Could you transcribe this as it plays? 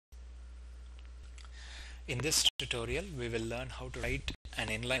In this tutorial, we will learn how to write an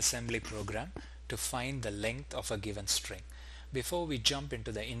inline assembly program to find the length of a given string. Before we jump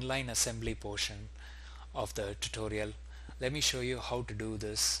into the inline assembly portion of the tutorial, let me show you how to do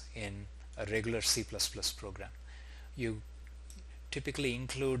this in a regular C++ program. You typically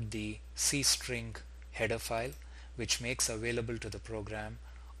include the C string header file, which makes available to the program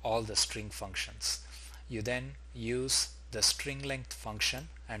all the string functions. You then use the string length function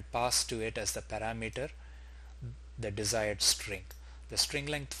and pass to it as the parameter the desired string. The string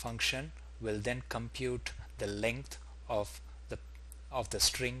length function will then compute the length of the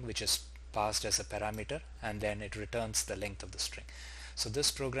string which is passed as a parameter, and then it returns the length of the string. So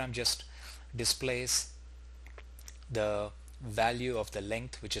this program just displays the value of the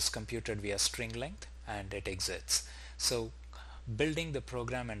length which is computed via string length, and it exits. So building the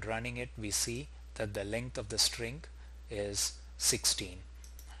program and running it, we see that the length of the string is 16.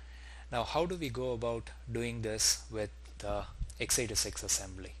 Now, how do we go about doing this with the x86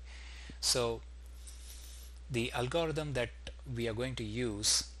 assembly? So the algorithm that we are going to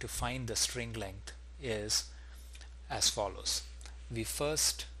use to find the string length is as follows. We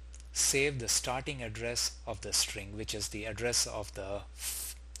first save the starting address of the string, which is the address of the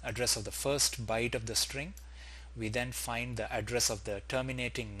first byte of the string. We then find the address of the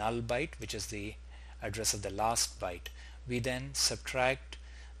terminating null byte, which is the address of the last byte. We then subtract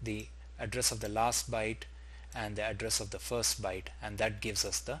the address of the last byte and the address of the first byte, and that gives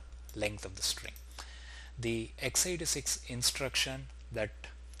us the length of the string. The x86 instruction that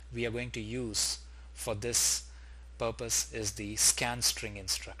we are going to use for this purpose is the scan string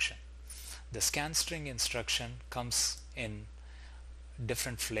instruction. The scan string instruction comes in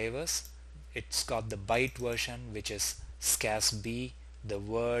different flavors. It's got the byte version, which is scasb, the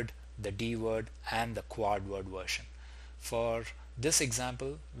word, the D word, and the quad word version. For this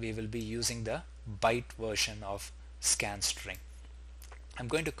example, we will be using the byte version of scan string. I'm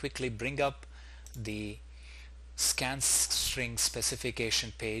going to quickly bring up the scan string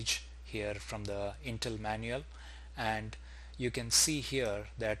specification page here from the Intel manual, and you can see here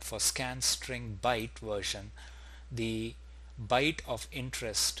that for scan string byte version, the byte of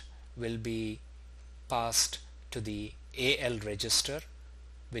interest will be passed to the AL register,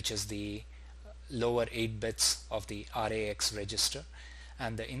 which is the lower 8 bits of the RAX register,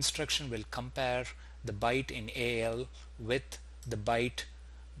 and the instruction will compare the byte in AL with the byte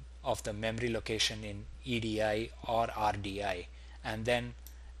of the memory location in EDI or RDI, and then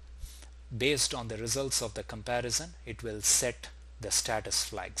based on the results of the comparison, it will set the status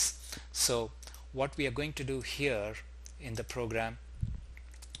flags. So what we are going to do here in the program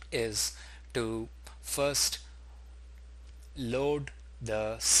is to first load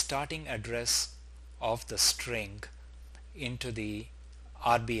the starting address of the string into the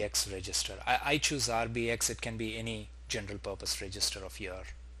RBX register. I choose RBX. It can be any general purpose register of your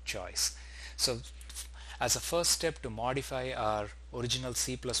choice. So as a first step to modify our original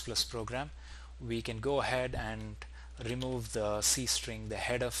C++ program, we can go ahead and remove the C string, the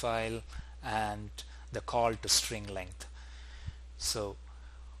header file, and the call to string length. So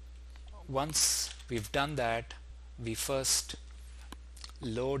once we've done that, we first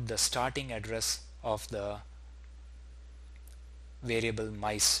load the starting address of the variable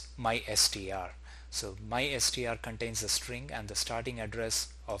mystr. So mystr contains a string, and the starting address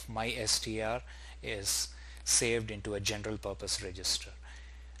of mystr is saved into a general purpose register.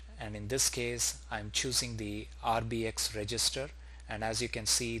 And in this case, I'm choosing the RBX register, and as you can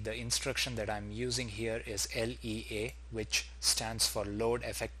see, the instruction that I'm using here is LEA, which stands for load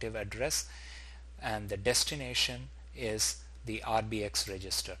effective address, and the destination is the RBX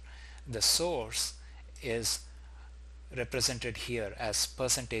register. The source is represented here as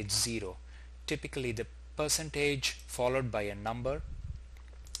 %0. Typically the percentage followed by a number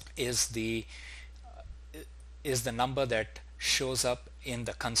is the number that shows up in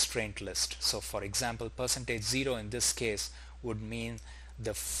the constraint list. So for example, %0 in this case would mean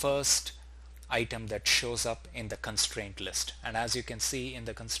the first item that shows up in the constraint list, and as you can see in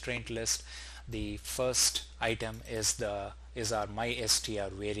the constraint list, the first item is our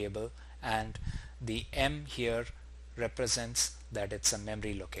mystr variable, and the M here represents that it's a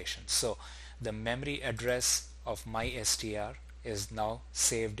memory location. So the memory address of mystr is now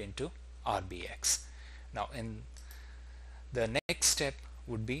saved into RBX. Now in the next step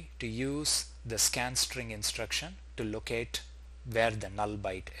would be to use the scan string instruction to locate where the null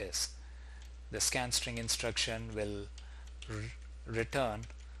byte is. The scan string instruction will return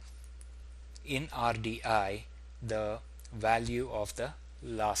in RDI the value of the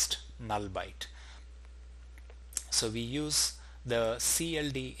last null byte. So we use the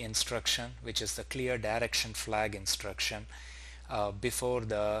CLD instruction, which is the clear direction flag instruction, before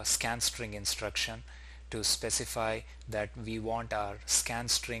the scan string instruction, to specify that we want our scan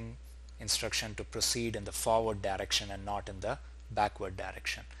string instruction to proceed in the forward direction and not in the backward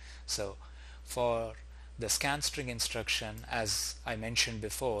direction. So for the scan string instruction, as I mentioned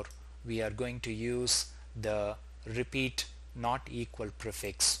before, we are going to use the repeat not equal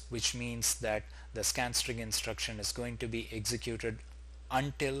prefix, which means that the scan string instruction is going to be executed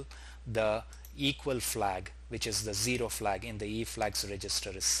until the equal flag, which is the 0 flag in the E flags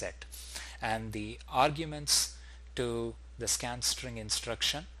register, is set. And the arguments to the scan string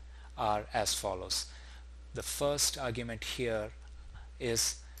instruction are as follows. The first argument here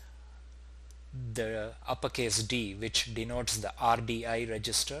is the uppercase D, which denotes the RDI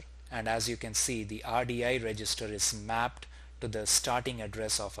register, and as you can see, the RDI register is mapped to the starting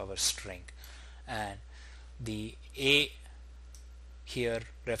address of our string, and the A here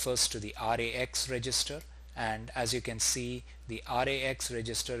refers to the RAX register, and as you can see, the RAX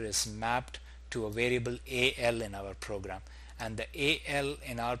register is mapped to a variable AL in our program, and the AL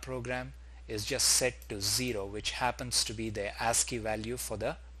in our program is just set to 0, which happens to be the ASCII value for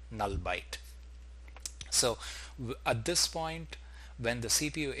the null byte. So at this point, when the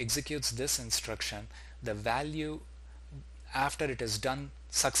CPU executes this instruction, the value, after it is done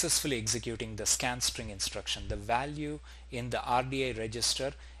successfully executing the scan string instruction, the value in the RDI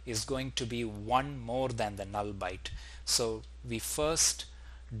register is going to be 1 more than the null byte. So we first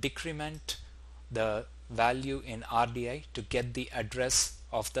decrement the value in RDI to get the address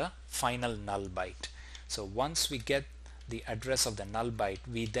of the final null byte. So once we get the address of the null byte,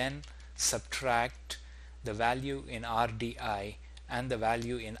 we then subtract the value in RDI and the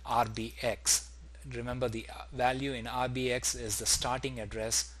value in RBX. Remember, the value in RBX is the starting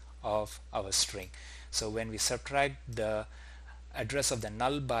address of our string. So when we subtract the address of the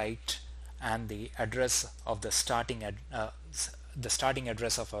null byte and the address of the starting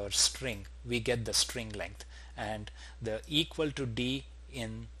address of our string, we get the string length. And the equal to D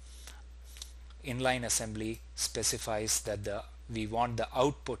in inline assembly specifies that we want the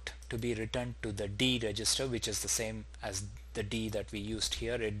output to be returned to the D register, which is the same as the D that we used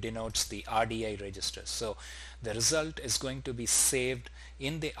here. It denotes the RDI register. So the result is going to be saved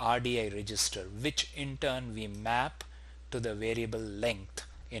in the RDI register, which in turn we map to the variable length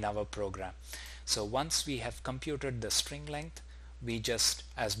in our program. So once we have computed the string length, we just,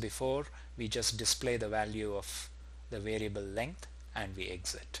 as before, we just display the value of the variable length and we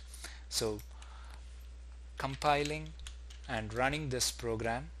exit. So compiling and running this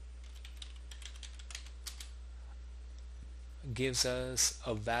program gives us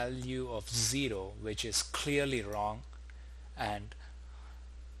a value of 0, which is clearly wrong, and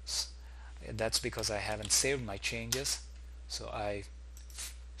that's because I haven't saved my changes. So I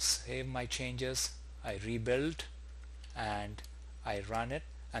save my changes, I rebuild, and I run it,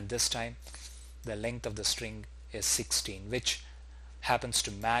 and this time the length of the string is 16, which happens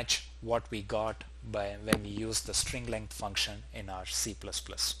to match what we got by when we use the string length function in our C++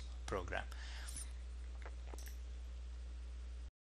 program.